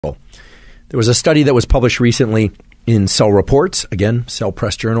There was a study that was published recently in Cell Reports, again, Cell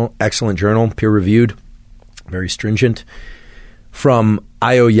Press Journal, excellent journal, peer-reviewed, very stringent, from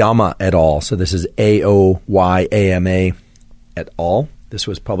Aoyama et al. So this is Aoyama et al. This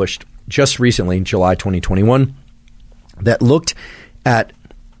was published just recently, July 2021, that looked at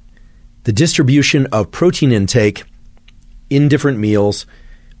the distribution of protein intake in different meals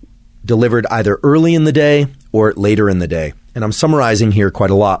delivered either early in the day or later in the day. And I'm summarizing here quite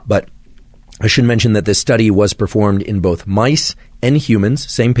a lot, but I should mention that this study was performed in both mice and humans,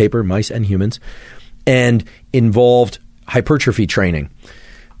 same paper, mice and humans, and involved hypertrophy training,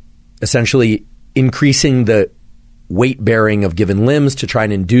 essentially increasing the weight bearing of given limbs to try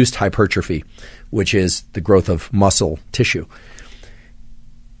and induce hypertrophy, which is the growth of muscle tissue.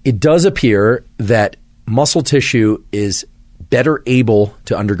 It does appear that muscle tissue is better able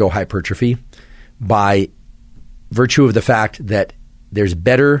to undergo hypertrophy by virtue of the fact that there's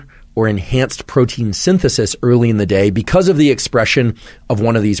better or enhanced protein synthesis early in the day because of the expression of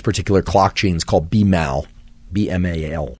one of these particular clock genes called BMAL, B-M-A-L.